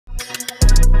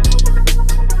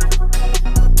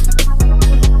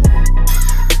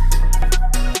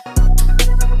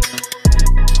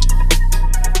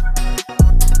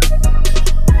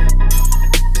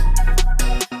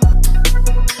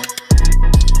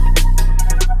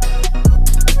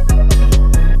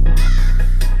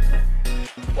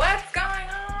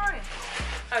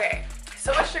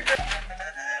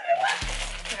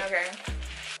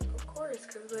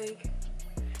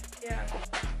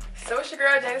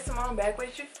j.sym, I'm back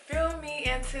with you, feel me,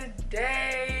 and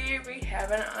today we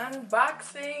have an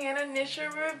unboxing and initial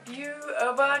review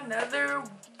of another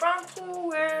frontal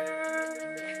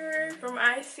wear from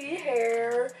ISEE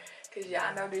Hair, because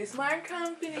y'all know this is my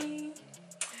company.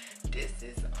 This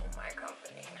is my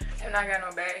company. And I got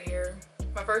no bad hair.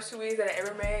 My first 2 weeks that I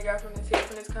ever made got from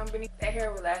this company. That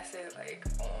hair would lasted like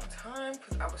a long time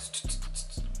because I was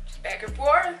back and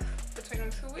forth between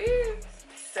the 2 weeks.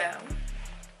 So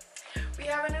we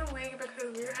have a new wig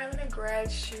because we're having a grad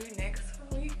shoot next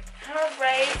week.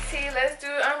 Alrighty, let's do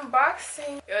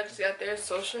unboxing. Y'all just got their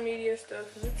social media stuff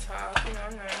from the top, you know.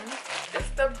 This is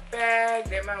the bag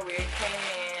that my wig came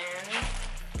in.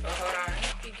 So hold on.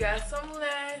 We got some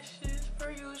lashes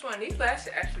per usual. And these lashes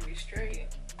actually be straight.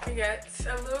 We got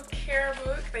a little care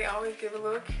book. They always give a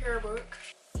little care book.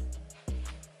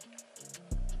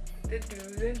 The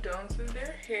do's and don'ts of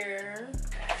their hair.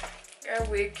 Got a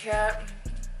wig cap.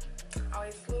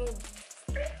 Always a little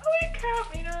wig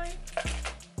cap, you know?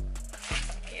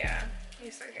 Yeah,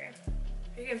 it's okay.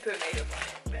 You can put makeup on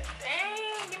it, but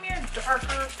dang, give me a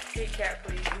darker wig cap,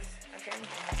 please. Okay.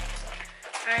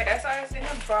 Alright, that's all that's in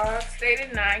the box. They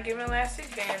did not give an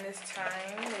elastic band this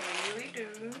time. They really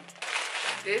do.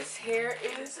 This hair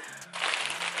is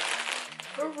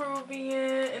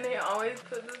Peruvian, and they always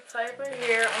put this type of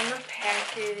hair on the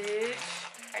package.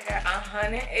 I got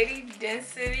 180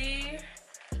 density,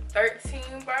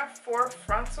 13 by 4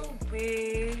 frontal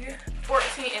wig,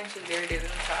 14 inches. There it is in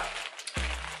the top.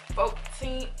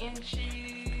 14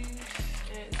 inches,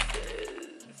 and it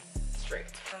says straight.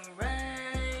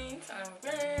 Alright,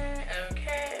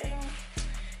 okay.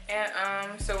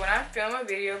 And so when I film a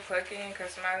video plucking and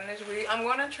customizing this wig, I'm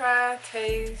gonna try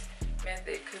Tae's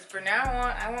method, because for now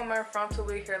on, I want my frontal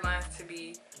wig hairlines to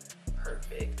be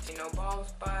perfect. You know, bald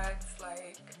spots,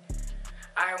 like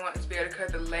I want to be able to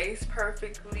cut the lace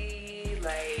perfectly,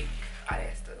 like all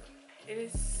that stuff. It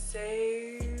is so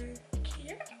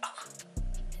cute.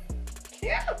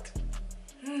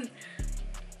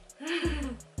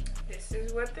 This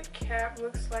is what the cap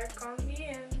looks like on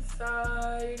the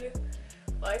inside,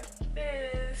 like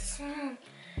this.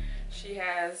 She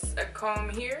has a comb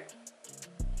here,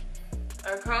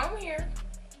 a comb here.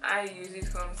 I use these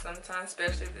combs sometimes,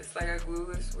 especially if it's like a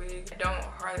glueless wig. I don't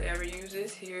hardly ever use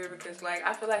this here because, like,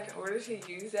 I feel like in order to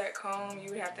use that comb, you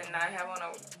would have to not have on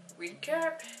a wig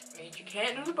cap. I mean, you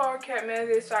can't do the bald cap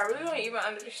method, so I really don't even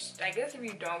understand. I guess if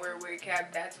you don't wear a wig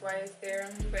cap, that's why it's there.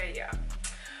 But yeah,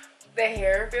 the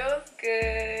hair feels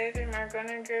good, and we're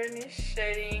gonna go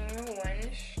shedding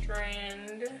one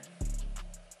strand,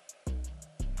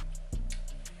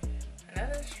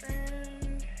 another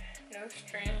strand, no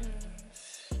strands.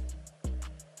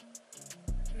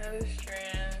 Another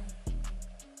strand,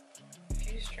 a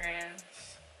few strands.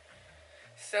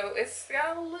 So it's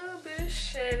got a little bit of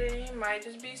shedding, might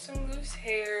just be some loose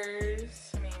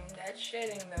hairs. I mean, that's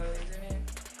shedding though, isn't it?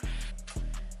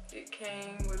 It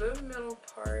came with a middle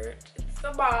part. It's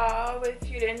a bob if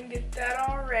you didn't get that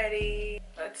already.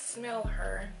 Let's smell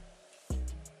her.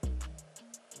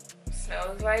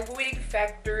 Smells like Wig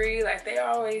Factory, like they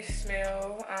always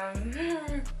smell.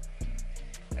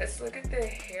 Let's look at the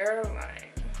hairline.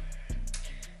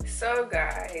 So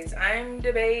guys, I'm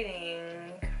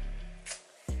debating.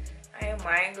 I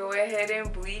might go ahead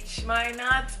and bleach my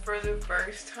knots for the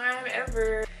first time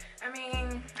ever. I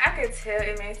mean, I could tell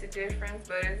it makes a difference,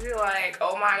 but is it like,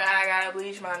 oh my god, I gotta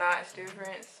bleach my knots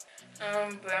difference?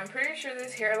 But I'm pretty sure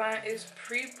this hairline is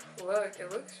pre-plucked. It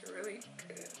looks really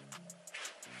good.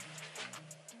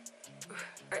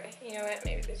 Right, you know what?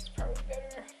 Maybe this is probably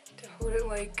better to hold it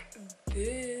like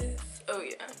this. Oh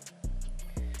yeah.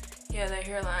 Yeah, the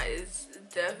hairline is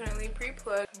definitely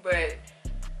pre-plucked, but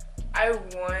I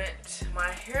want my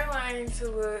hairline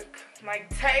to look like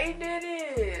Tae did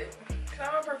it. Cause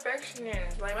I'm a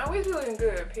perfectionist. Like, my wigs be looking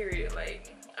good, period.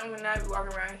 Like, I would not be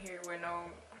walking around here with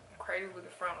no crazy looking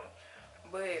frontal.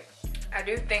 But I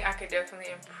do think I could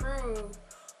definitely improve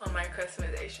on my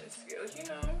customization skills. You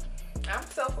know, I'm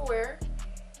self-aware.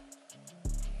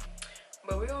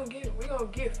 But we're gonna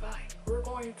get fine. We're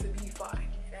going to be fine.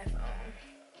 That's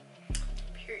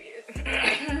period.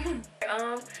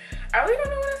 I really don't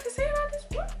know what else to say about this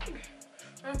book.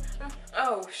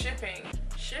 Oh, shipping.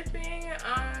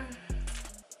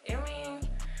 I mean,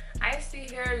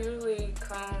 ISEE Hair usually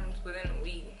comes within a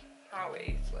week,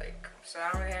 always. Like, so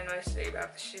I don't really have much to say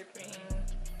about the shipping.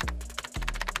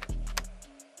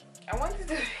 I wanted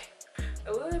to do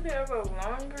a little bit of a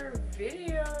longer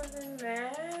video than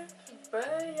that,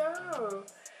 but yo,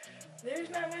 there's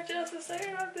not much else to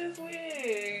say about this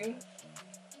wig.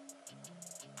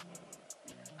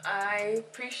 I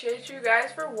appreciate you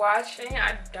guys for watching.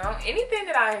 Anything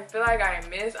that I feel like I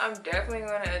missed, I'm definitely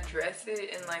going to address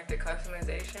it in like the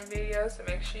customization video, so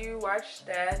make sure you watch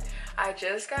that. I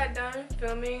just got done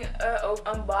filming a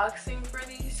unboxing for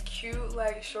these cute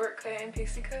like shortcut and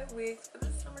pixie cut wigs for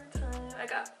the summertime. I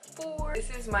got 4. This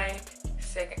is my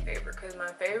second favorite because my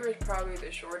favorite is probably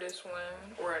the shortest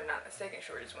one, or not the second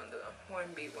shortest one, the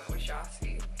 1B one with y'all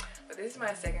see. But this is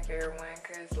my second favorite one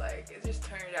because like it just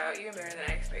turned out even better than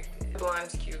I expected. The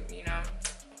blonde's cute, you know.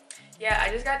 Yeah,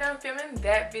 I just got done filming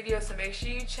that video, so make sure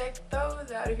you check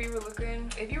those out if you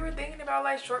were thinking about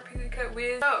like short pixie cut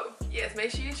wigs. So yes,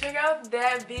 make sure you check out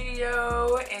that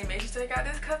video, and make sure you check out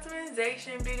this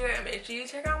customization video, and make sure you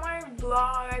check out my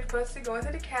vlog. I posted going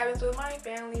to the cabins with my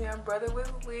family. My brother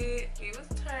was lit, he was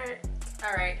turned.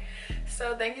 All right,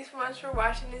 so thank you so much for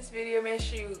watching this video. Make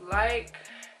sure you like,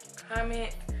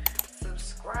 comment,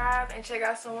 subscribe, and check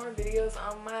out some more videos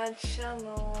on my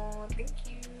channel. Thank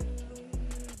you.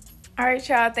 All right,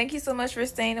 y'all, thank you so much for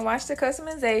staying to watch the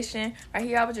customization. Right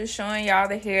here I was just showing y'all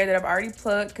the hair that I've already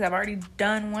plucked because I've already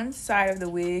done one side of the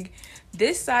wig.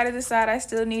 This side of the side I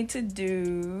still need to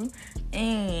do,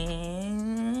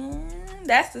 and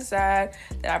that's the side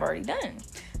that I've already done.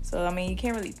 So I mean, you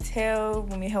can't really tell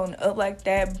when we're holding it up like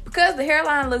that because the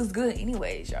hairline looks good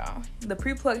anyways, y'all. The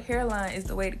pre-plucked hairline is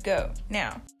the way to go.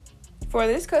 Now, for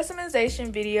this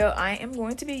customization video, I am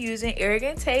going to be using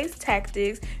Arrogant Tae's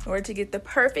tactics in order to get the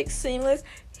perfect seamless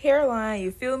hairline,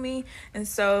 you feel me? And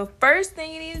so first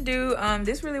thing you need to do,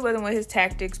 this really wasn't one of his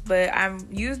tactics, but I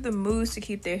used the mousse to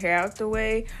keep their hair out the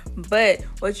way. But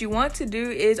what you want to do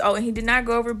is, oh, and he did not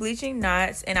go over bleaching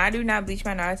knots, and I do not bleach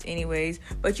my knots anyways,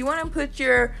 but you want to put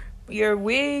your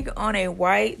wig on a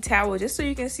white towel just so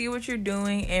you can see what you're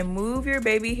doing and move your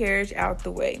baby hairs out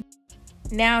the way.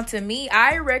 Now, to me,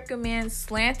 I recommend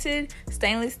slanted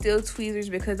stainless steel tweezers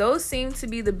because those seem to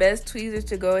be the best tweezers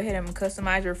to go ahead and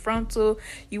customize your frontal.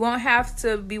 You won't have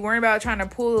to be worried about trying to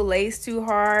pull the lace too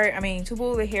hard. To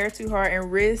pull the hair too hard and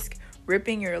risk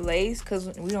ripping your lace,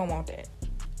 because we don't want that.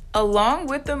 Along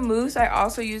with the mousse, I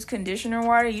also use conditioner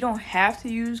water. You don't have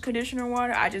to use conditioner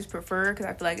water. I just prefer it because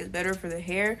I feel like it's better for the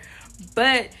hair.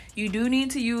 But you do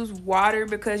need to use water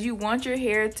because you want your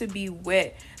hair to be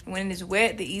wet. When it's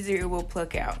wet, the easier it will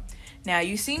pluck out. Now,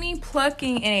 you see me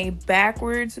plucking in a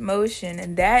backwards motion,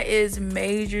 and that is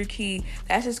major key.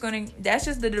 That's just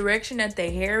the direction that the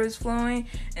hair is flowing,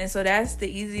 and so that's the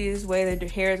easiest way that the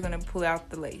hair is going to pull out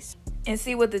the lace. And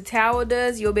see what the towel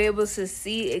does, you'll be able to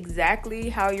see exactly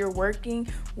how you're working,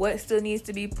 what still needs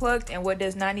to be plucked and what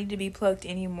does not need to be plucked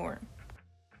anymore.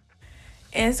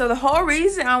 And so the whole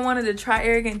reason I wanted to try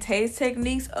Arrogant Tae's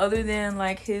techniques, other than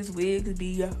like his wigs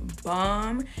be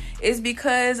bomb, is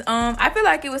because I feel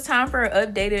like it was time for an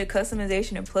updated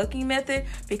customization and plucking method,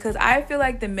 because I feel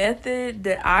like the method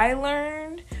that I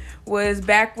learned was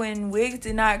back when wigs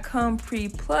did not come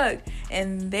pre-plucked,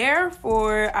 and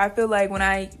therefore I feel like when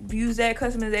I use that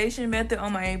customization method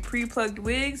on my pre-plucked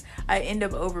wigs, I end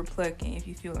up over plucking, if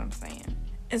you feel what I'm saying.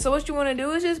 And so what you want to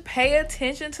do is just pay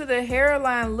attention to the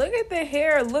hairline. Look at the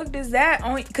hair. Look, does that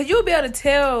on, because you'll be able to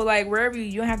tell, like, wherever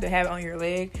you don't have to have it on your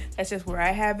leg. That's just where I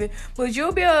have it. But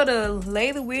you'll be able to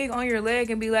lay the wig on your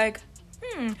leg and be like,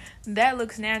 that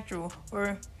looks natural,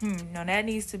 or no, that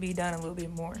needs to be done a little bit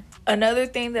more. Another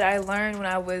thing that I learned when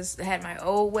I had my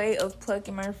old way of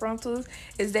plucking my frontals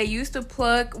is they used to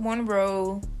pluck one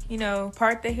row, you know,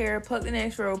 part the hair, pluck the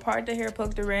next row, part the hair,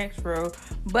 pluck the next row.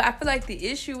 But I feel like the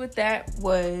issue with that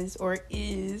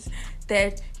is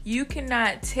that you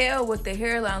cannot tell what the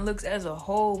hairline looks as a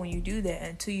whole when you do that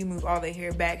until you move all the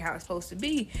hair back how it's supposed to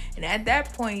be. And at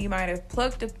that point, you might have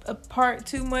plucked a part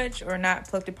too much or not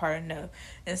plucked a part enough.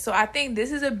 And so I think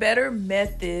this is a better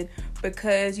method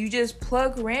because you just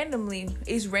pluck randomly.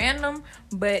 It's random,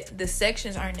 but the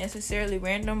sections aren't necessarily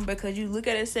random because you look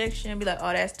at a section and be like,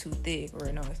 oh, that's too thick,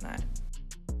 or no, it's not.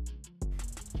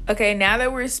 Okay, now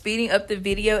that we're speeding up the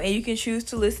video and you can choose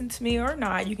to listen to me or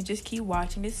not, you can just keep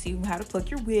watching to see how to pluck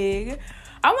your wig.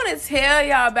 I want to tell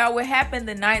y'all about what happened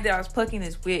the night that I was plucking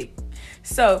this wig.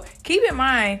 So keep in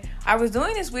mind, I was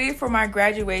doing this wig for my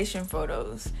graduation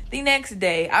photos. The next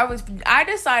day, I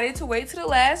decided to wait to the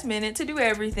last minute to do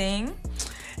everything.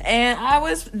 And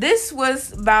this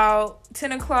was about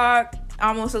 10 o'clock,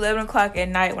 almost 11 o'clock at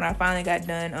night when I finally got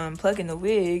done plucking the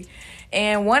wig.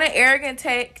 And one of Arrogant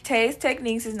Tae's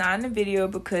techniques is not in the video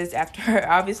because after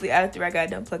I got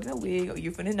done plucking the wig,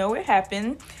 you're gonna know what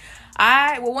happened.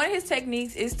 One of his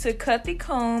techniques is to cut the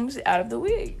combs out of the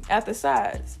wig at the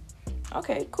sides.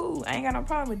 Okay, cool. I ain't got no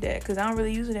problem with that because I don't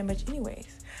really use it that much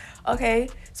anyways. Okay,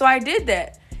 so I did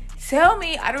that. Tell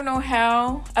me, I don't know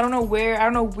how, I don't know where, I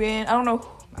don't know when, I don't know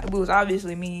it was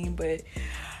obviously me, but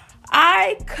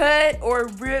I cut or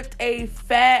ripped a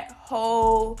fat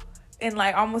hole and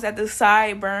like almost at the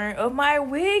sideburn of my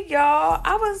wig, y'all.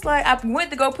 I was like, I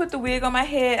went to go put the wig on my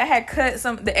head. I had cut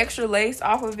the extra lace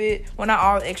off of it. Well, not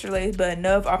all the extra lace, but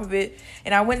enough off of it.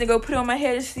 And I went to go put it on my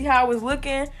head to see how I was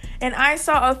looking. And I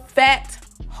saw a fat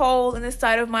hole in the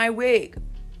side of my wig.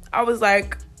 I was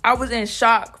in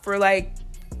shock for like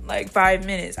 5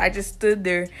 minutes. I just stood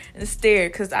there and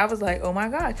stared because I was like, oh my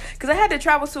gosh. Because I had to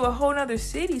travel to a whole nother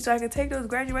city so I could take those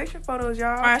graduation photos,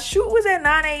 y'all. My shoot was at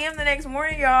 9 a.m. the next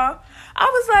morning, y'all. I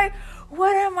was like,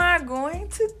 what am I going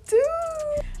to do?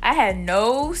 I had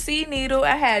no seed needle.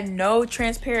 I had no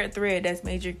transparent thread. That's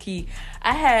major key.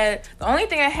 The only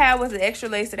thing I had was the extra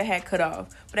lace that I had cut off.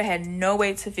 But I had no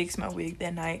way to fix my wig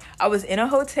that night. I was in a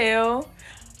hotel.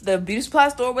 The beauty supply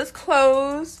store was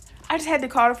closed. I just had to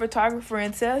call the photographer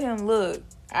and tell him, look,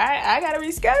 I got to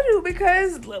reschedule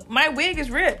because look, my wig is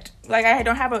ripped. Like, I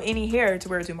don't have any hair to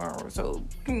wear tomorrow. So,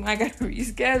 I got to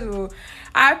reschedule.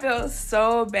 I felt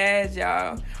so bad,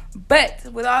 y'all. But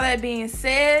with all that being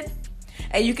said,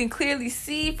 and you can clearly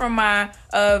see from my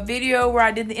video where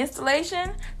I did the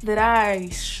installation that I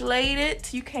slayed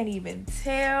it. You can't even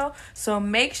tell. So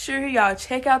make sure y'all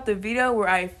check out the video where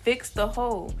I fixed the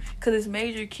hole because it's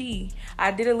major key.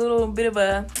 I did a little bit of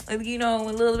a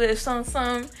little bit of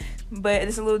something, but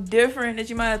it's a little different than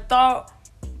you might have thought.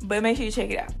 But make sure you check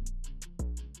it out.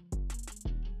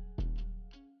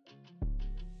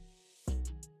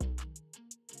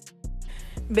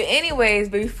 But anyways,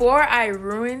 before I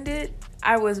ruined it,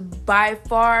 I was by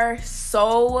far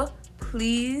so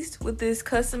pleased with this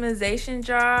customization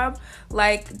job.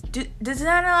 Like, does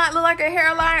that not look like a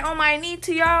hairline on my knee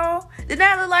to y'all? Did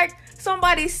that look like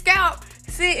somebody's scalp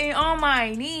sitting on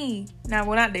my knee? Now,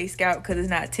 well, not their scalp because it's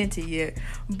not tinted yet,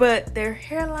 but their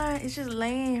hairline is just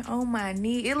laying on my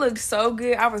knee. It looked so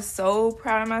good. I was so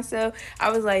proud of myself. I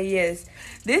was like, yes,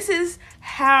 this is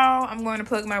how I'm going to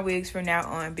plug my wigs from now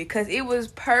on because it was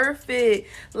perfect.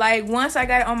 Like, once I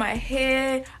got it on my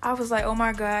head, I was like, oh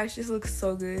my gosh, this looks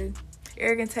so good.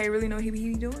 Arrogant Tae really know what he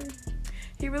be doing.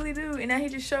 He really do. And now he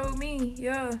just showed me.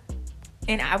 Yeah.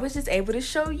 And I was just able to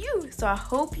show you. So I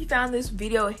hope you found this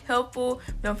video helpful.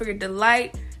 Don't forget to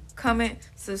like, comment,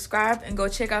 subscribe, and go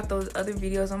check out those other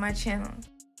videos on my channel.